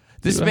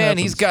This man,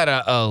 he's got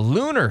a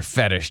lunar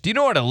fetish. Do you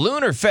know what a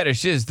lunar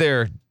fetish is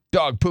there,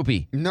 dog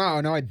poopy? No,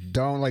 I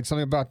don't. Like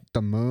something about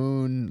the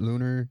moon,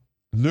 lunar.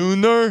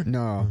 Lunar?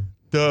 No.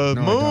 The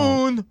No,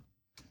 moon?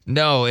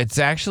 No, it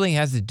actually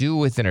has to do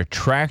with an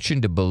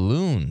attraction to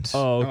balloons.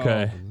 Oh,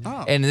 okay.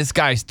 Oh. And this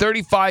guy's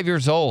 35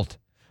 years old.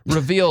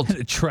 Revealed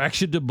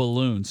Attraction to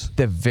balloons.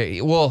 they're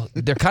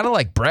kind of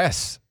like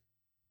breasts.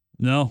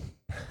 No.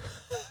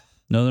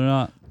 No, they're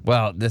not.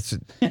 Well, that's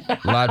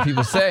what a lot of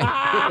people say.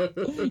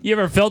 You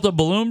ever felt a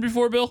balloon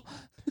before, Bill?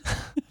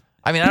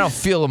 I mean, I don't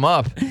feel them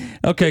up.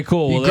 Okay,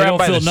 cool. You Well, they grab don't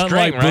by feel the nothing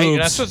string, like right? You're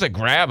not boobs. supposed to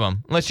grab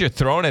them unless you're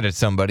throwing it at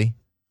somebody.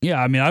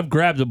 Yeah, I mean, I've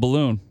grabbed a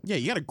balloon Yeah,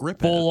 you got to grip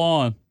full it.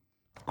 on.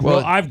 Well,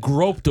 Well, I've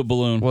groped a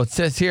balloon. Well, it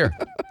says here,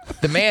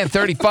 the man,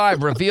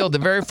 35, revealed the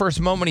very first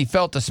moment he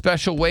felt a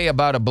special way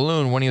about a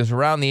balloon when he was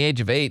around the age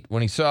of 8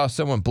 when he saw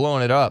someone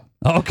blowing it up.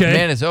 Okay. The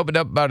man has opened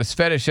up about his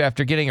fetish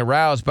after getting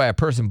aroused by a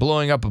person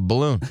blowing up a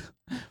balloon.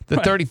 The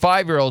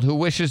 35-year-old, who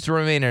wishes to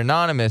remain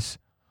anonymous,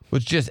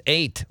 was just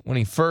 8 when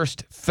he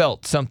first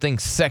felt something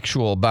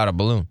sexual about a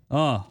balloon.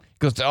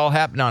 Because it all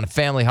happened on a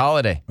family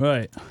holiday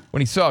Right.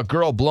 when he saw a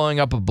girl blowing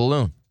up a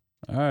balloon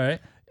All right.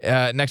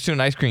 next to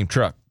an ice cream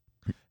truck.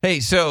 Hey,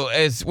 so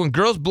when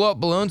girls blow up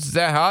balloons, is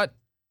that hot?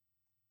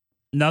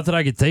 Not that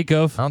I could think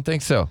of. I don't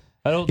think so.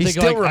 I don't He think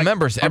still like,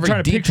 remembers I'm every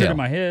trying to picture it detail. in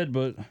my head,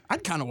 but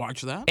I'd kind of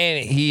watch that.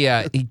 And he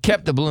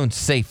kept the balloon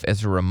safe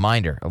as a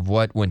reminder of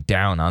what went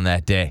down on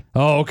that day.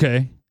 oh,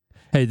 okay.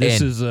 Hey,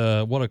 this And-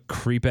 is what a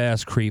creep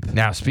ass creep.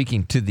 Now,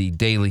 speaking to the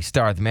Daily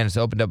Star, the man has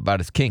opened up about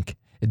his kink,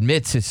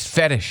 admits his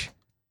fetish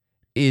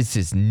is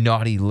his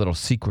naughty little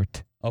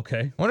secret.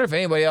 Okay. I wonder if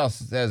anybody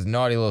else has a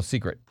naughty little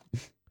secret.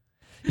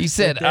 He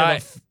said, They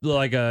have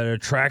like an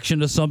attraction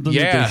to something that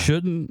Yeah. they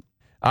shouldn't.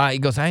 he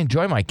goes, I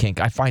enjoy my kink.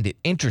 I find it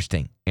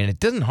interesting, and it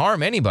doesn't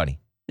harm anybody.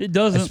 It I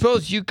doesn't.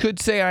 suppose you could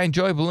say I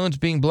enjoy balloons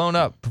being blown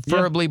up,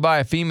 preferably by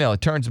a female.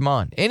 It turns them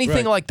on.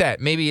 Anything Right. like that.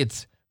 Maybe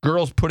it's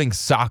girls putting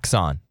socks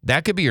on.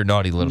 That could be your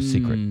naughty little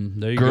secret.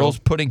 There you Girls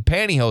go. putting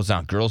pantyhose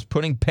on. Girls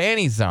putting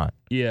panties on.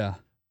 Yeah.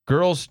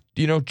 Girls,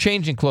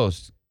 changing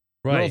clothes.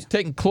 Right. Girls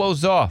taking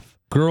clothes off.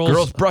 Girls.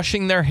 Girls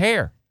brushing their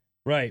hair.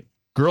 Right.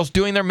 Girls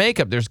doing their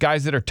makeup. There's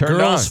guys that are turned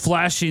Girls on.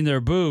 flashing their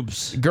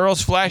boobs.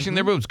 Girls flashing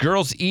their boobs.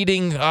 Girls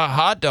eating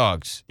hot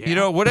dogs.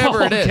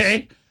 Whatever it is.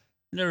 Okay.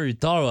 Never even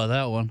thought about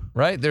that one.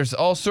 Right? There's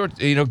all sorts.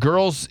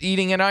 Girls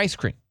eating an ice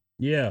cream.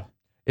 Yeah.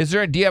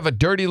 Do you have a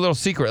dirty little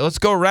secret? Let's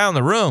go around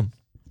the room.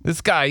 This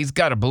guy, he's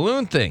got a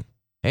balloon thing.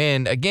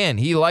 And again,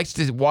 he likes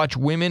to watch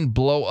women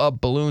blow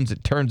up balloons.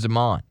 It turns him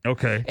on.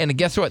 Okay. And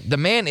guess what? The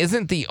man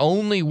isn't the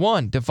only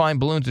one to find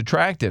balloons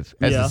attractive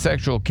as Yeah. a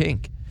sexual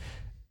kink.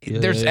 Yeah,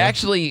 There's yeah.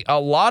 actually a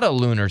lot of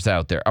lunars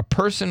out there. A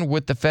person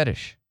with the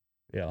fetish.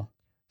 Yeah.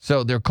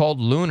 So they're called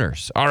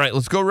lunars. All right,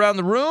 let's go around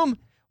the room.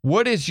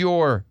 What is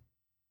your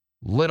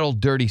little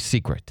dirty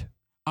secret?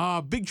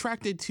 Big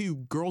attracted to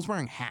girls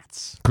wearing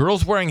hats.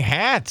 Girls wearing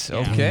hats.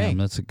 Okay. Damn,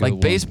 that's a good like one.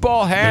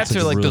 baseball hats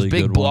That's or a like really those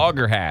big good one.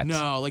 blogger hats?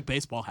 No, like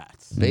baseball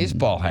hats.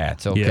 Baseball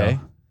hats. Okay. Yeah.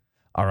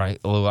 All right.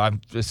 Well,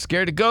 I'm just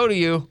scared to go to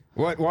you.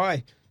 What?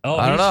 Why? Oh,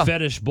 I don't he's know.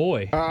 fetish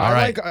boy. All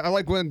right. I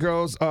like when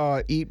girls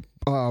eat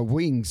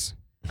wings.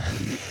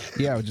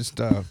 Yeah, just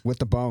with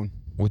the bone.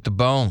 With the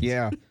bone.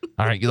 Yeah.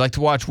 All right. You like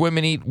to watch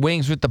women eat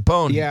wings with the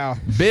bone? Yeah.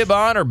 Bib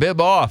on or bib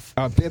off?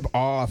 Bib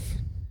off.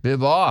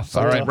 Bib off.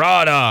 All right.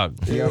 Raw dog.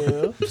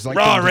 Yeah. Just like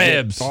Raw them to get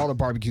ribs. all the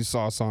barbecue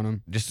sauce on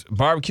them. Just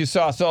barbecue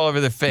sauce all over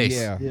their face.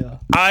 Yeah. Yeah.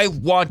 I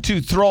want to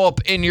throw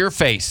up in your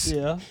face.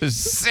 Yeah. This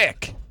is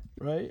sick.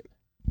 Right.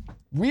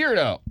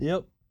 Weirdo.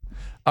 Yep.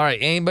 All right.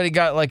 Anybody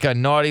got like a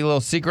naughty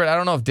little secret? I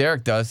don't know if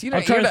Derek does.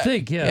 I'm trying to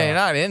think, yeah. Yeah, you're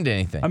not into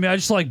anything. I mean, I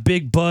just like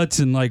big butts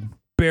and like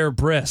bare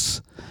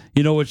breasts,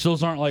 which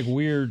those aren't like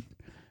weird,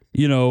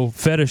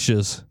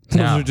 fetishes. Those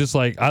No. are just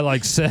like, I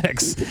like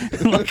sex.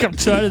 Like, I'm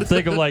trying to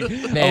think of like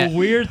Man, a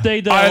weird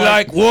thing that I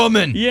like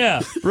woman.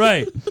 Yeah,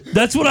 right.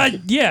 That's what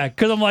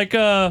because I'm like,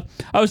 I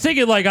was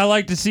thinking like, I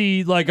like to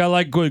see, like, I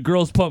like when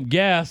girls pump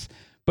gas,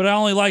 but I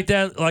only like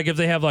that, like, if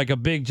they have like a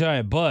big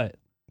giant butt.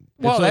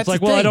 Well, so that's it's like,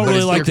 the well, I thing, don't but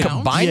really if like you're to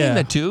combining yeah.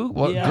 the two.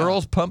 What Yeah.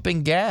 girls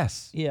pumping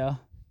gas? Yeah.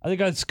 I think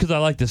that's because I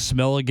like the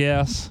smell of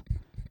gas.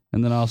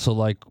 And then I also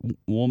like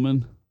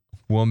woman.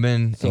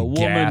 Woman. So and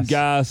woman,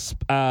 gas.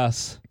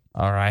 ass.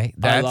 All right,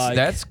 like-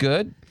 that's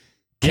good.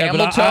 Yeah,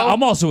 Camel but toe.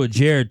 I'm also a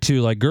Jared too.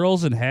 Like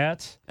girls in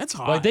hats, That's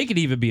hot. like they could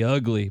even be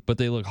ugly, but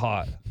they look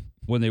hot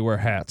when they wear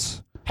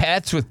hats.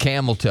 Hats with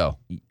camel toe.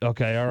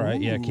 Okay, all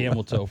right, yeah,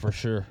 camel toe for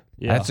sure.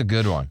 Yeah, That's a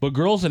good one. but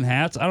girls in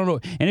hats, I don't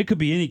know, and it could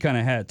be any kind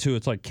of hat too.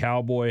 It's like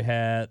cowboy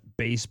hat,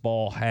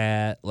 baseball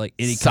hat, like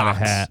any kind of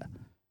Socks. hat.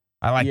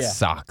 I like Yeah.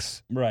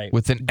 socks Right.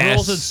 with an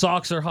Girls S. in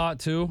socks are hot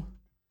too.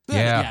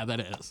 Yeah. that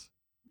is.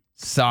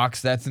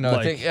 Socks. That's another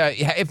Like- thing.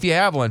 If you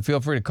have one, feel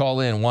free to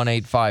call in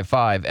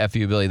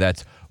 1-855-FU-Billy.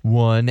 That's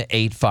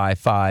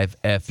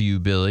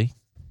 1-855-FU-Billy.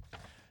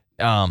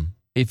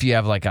 If you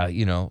have like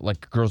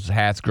like girls with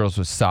hats, girls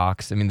with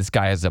socks. I mean, this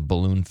guy has a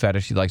balloon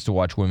fetish. He likes to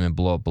watch women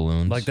blow up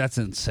balloons. Like that's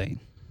insane.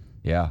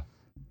 Yeah.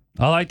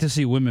 I like to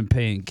see women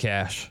paying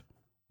cash.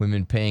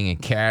 Women paying in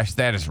cash,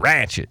 that is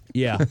ratchet.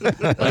 Yeah.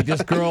 Like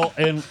this girl,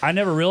 and I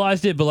never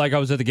realized it, but like I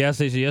was at the gas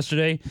station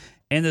yesterday,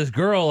 and this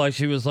girl, like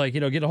she was like,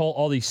 getting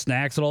all these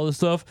snacks and all this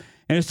stuff.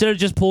 And instead of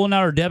just pulling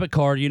out her debit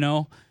card,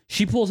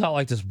 she pulls out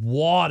like this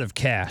wad of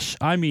cash.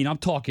 I mean, I'm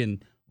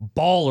talking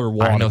baller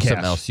wad I know of cash.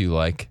 something else you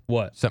like.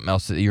 What? Something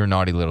else, your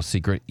naughty little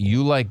secret.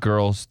 You like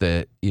girls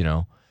that,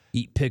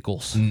 Eat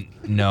pickles.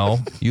 no.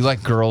 You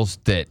like girls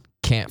that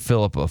can't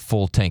fill up a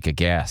full tank of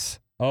gas.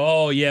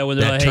 Oh, yeah, when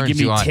they're That like, hey, turns give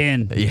me you on.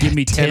 10. Yeah, Give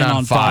me 10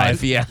 on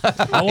 5. Yeah.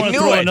 I want to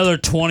throw another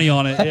 20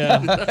 on it.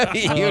 Yeah.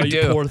 You do.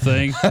 You poor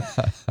thing.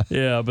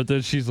 Yeah, but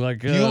then she's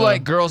like... You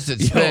like girls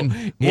that spend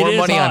it more is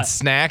money on hot.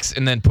 snacks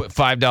and then put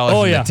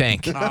 $5 in the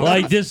tank.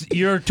 Like this,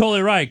 you're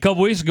totally right. A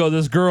couple weeks ago,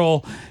 this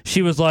girl,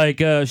 she was like,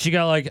 she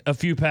got like a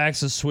few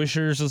packs of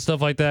Swishers and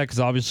stuff like that because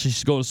obviously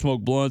she's going to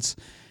smoke blunts.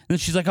 And then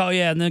she's like, oh,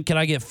 yeah, and then can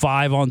I get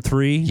 5 on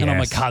 3? And I'm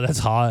like, Yes. God, that's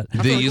hot.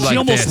 You She like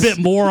almost this. spent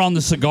more on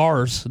the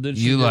cigars than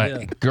she You did, like,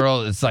 yeah.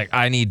 girl, it's like,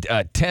 I need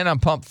 10 on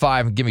pump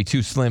 5 and give me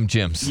 2 Slim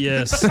Jims.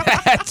 Yes.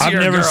 That's I've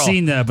your never girl.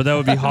 seen that, but that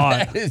would be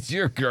hot. That is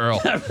your girl.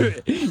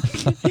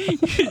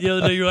 The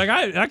other day, you're like,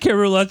 I can't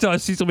remember the last time I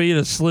see somebody eat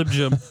a Slim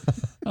Jim.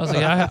 I was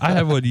like, I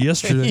had one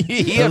yesterday.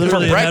 Yeah, I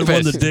literally for had one the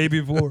breakfast. day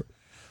before.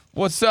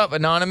 What's up,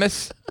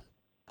 Anonymous?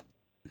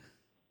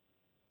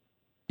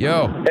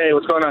 Yo. Hey,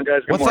 what's going on,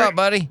 guys? Good What's morning. up,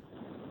 buddy?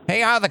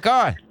 Hey, how's it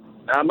going?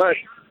 Not much.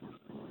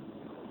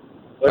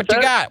 What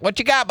you got? What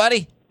you got,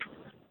 buddy?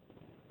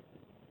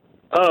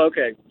 Oh,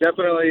 okay.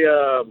 Definitely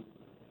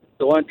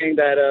the one thing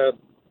that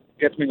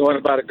gets me going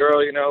about a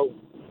girl,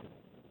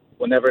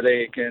 whenever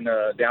they can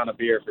down a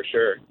beer for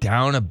sure.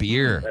 Down a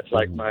beer. That's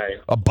like my...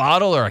 A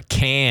bottle or a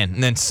can,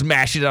 and then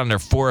smash it on their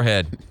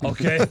forehead.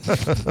 Okay.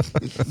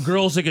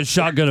 Girls that can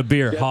shotgun a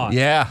beer, hot.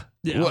 Yeah.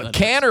 Yeah, What, that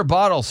can or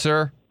bottle,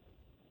 sir?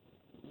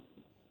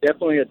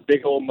 Definitely a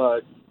big old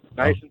mug.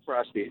 Nice and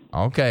frosty.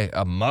 Okay,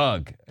 a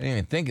mug. I didn't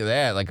even think of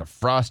that, like a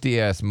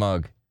frosty-ass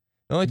mug.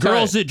 The only time-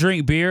 Girls that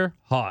drink beer,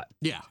 hot.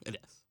 Yeah, it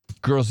is.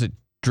 girls that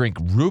drink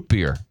root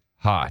beer,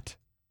 hot.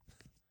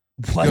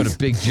 What? Go to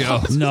Big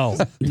Joe. No.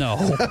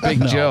 Big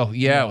No. Joe,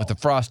 yeah, No. with the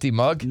frosty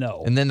mug.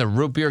 No. And then the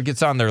root beer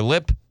gets on their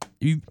lip.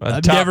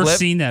 I've top never lip?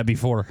 seen that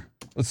before.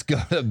 Let's go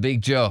to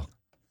Big Joe.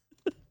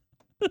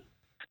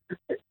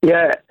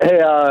 Yeah, hey,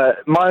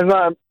 might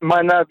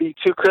not be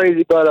too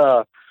crazy,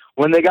 but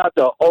when they got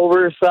the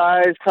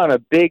oversized kind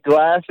of big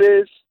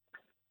glasses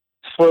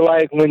for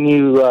like when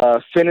you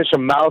finish a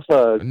mouth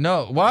hug.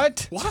 No,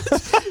 what? What?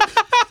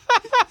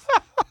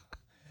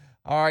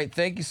 All right,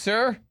 thank you,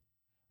 sir.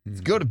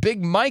 Let's go to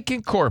Big Mike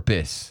in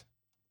Corpus.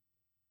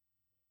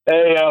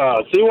 Hey,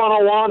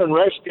 C101 and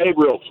Rex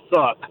Gabriel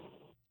suck.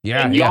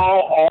 Yeah, and yeah.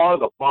 y'all are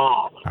the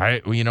bomb. All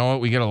right, well, you know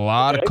what? We get a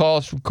lot of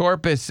calls from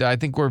Corpus. I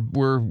think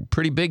we're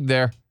pretty big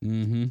there.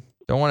 Mm-hmm.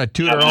 Don't want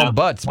to toot Yeah, our man. own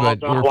butts,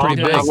 but Long we're time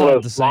pretty big.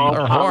 list, long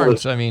Our time horns,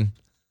 list. I mean.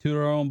 Toot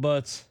our own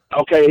butts.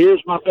 Okay,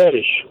 here's my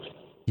fetish,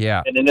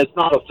 Yeah. and then it's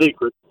not a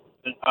secret.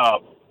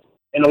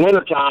 In the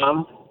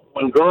wintertime,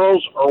 when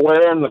girls are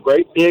wearing the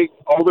great big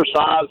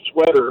oversized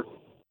sweater,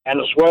 and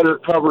the sweater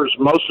covers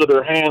most of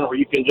their hand where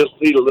you can just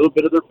see a little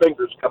bit of their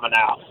fingers coming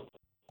out.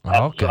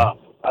 Okay.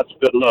 That's a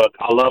good look.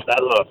 I love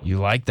that look. You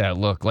like that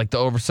look. Like the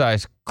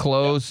oversized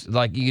clothes,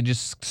 like you can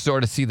just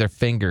sort of see their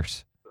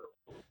fingers.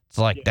 It's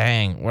like,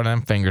 dang, what are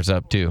them fingers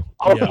up to?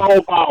 I was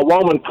told by a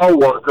woman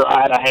coworker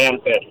I had a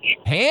hand fetish.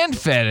 Hand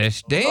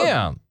fetish?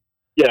 Damn.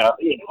 Yeah,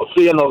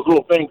 seeing those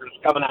little fingers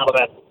coming out of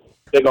that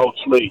big old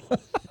sleeve.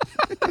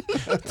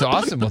 That's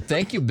awesome. Well,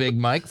 thank you, Big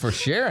Mike, for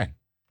sharing.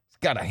 He's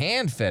got a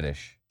hand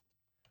fetish.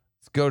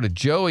 Let's go to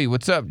Joey.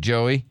 What's up,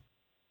 Joey?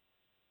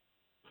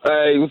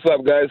 Hey, what's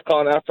up, guys?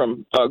 Calling out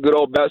from good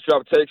old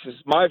Bastrop, Texas.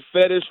 My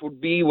fetish would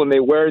be when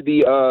they wear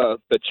the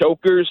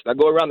chokers that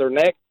go around their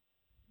neck.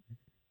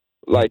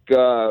 Like,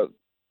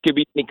 could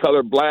be any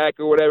color, black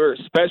or whatever,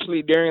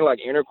 especially during, like,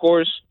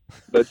 intercourse.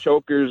 The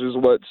chokers is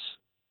what's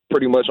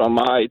pretty much on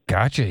my...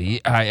 Gotcha.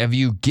 Have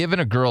you given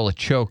a girl a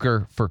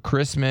choker for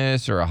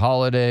Christmas or a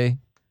holiday?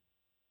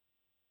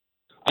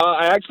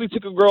 I actually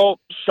took a girl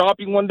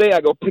shopping one day.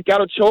 I go, pick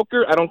out a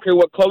choker. I don't care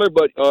what color,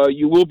 but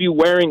you will be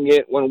wearing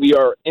it when we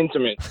are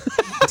intimate.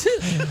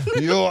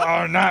 You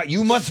are not.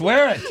 You must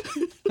wear it.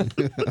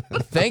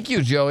 Thank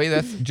you, Joey.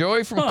 That's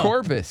Joey from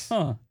Corpus.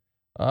 Huh.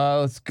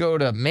 Let's go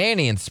to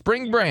Manny in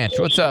Spring Branch.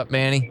 What's up,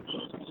 Manny?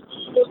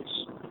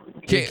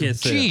 Can't say that.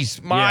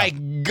 Jeez, my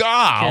Can't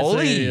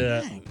golly. say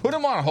that. Put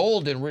him on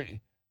hold and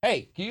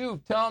hey, can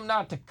you tell him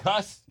not to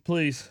cuss?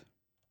 Please.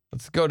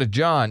 Let's go to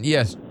John.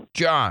 Yes,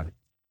 John.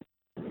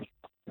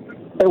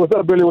 Hey, what's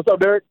up, Billy? What's up,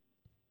 Derek?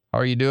 How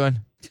are you doing?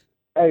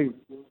 Hey,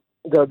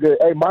 good.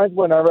 Hey, mine's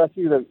whenever I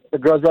see the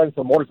girls riding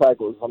some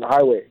motorcycles on the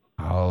highway.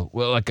 Oh,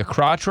 well, like a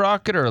crotch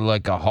rocket or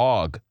like a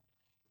hog?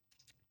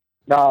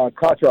 Nah,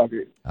 crotch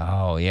rocket.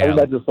 Oh, I yeah. think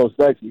that's just so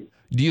sexy.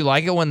 Do you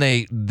like it when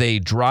they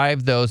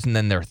drive those and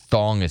then their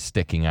thong is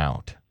sticking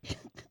out?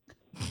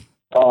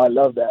 Oh, I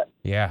love that.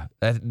 Yeah,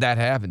 that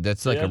happened.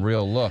 That's like Yeah. a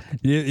real look.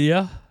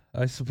 Yeah.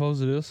 I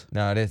suppose it is.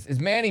 No, it is. Is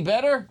Manny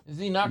better? Is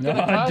he not No,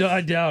 going to cuss?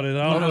 I doubt it.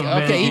 I don't know. if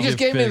Manny Okay, he can just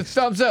get gave me the fixed.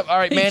 thumbs up. All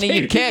right, He Manny, gave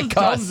you me can't the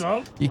cuss.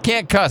 thumbs up. You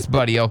can't cuss,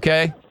 buddy,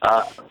 okay?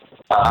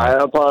 I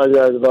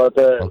apologize about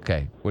that.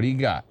 Okay, what do you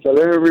got? So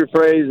let me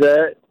rephrase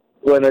that.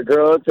 When a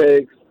girl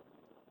takes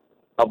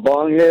a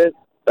bong hit,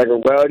 like a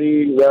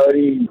rowdy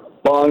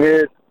bong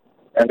hit,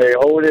 and they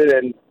hold it,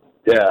 and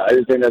yeah, I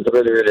just think that's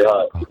really, really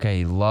hot. Okay,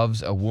 he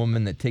loves a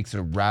woman that takes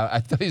a I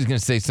thought he was going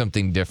to say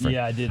something different.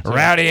 Yeah, I did. A Too.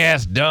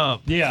 rowdy-ass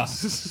dump. Yeah.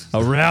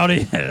 A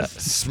rowdy.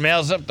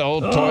 Smells up the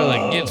whole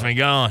toilet, gets me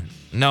going.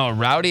 No, a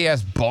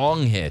rowdy-ass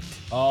bong hit.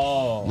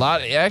 Oh.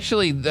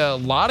 A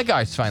lot of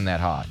guys find that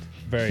hot.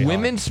 Very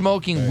Women hot.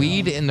 smoking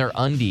weed in their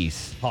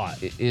undies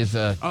Hot. is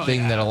a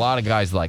thing yeah. that a lot of guys like.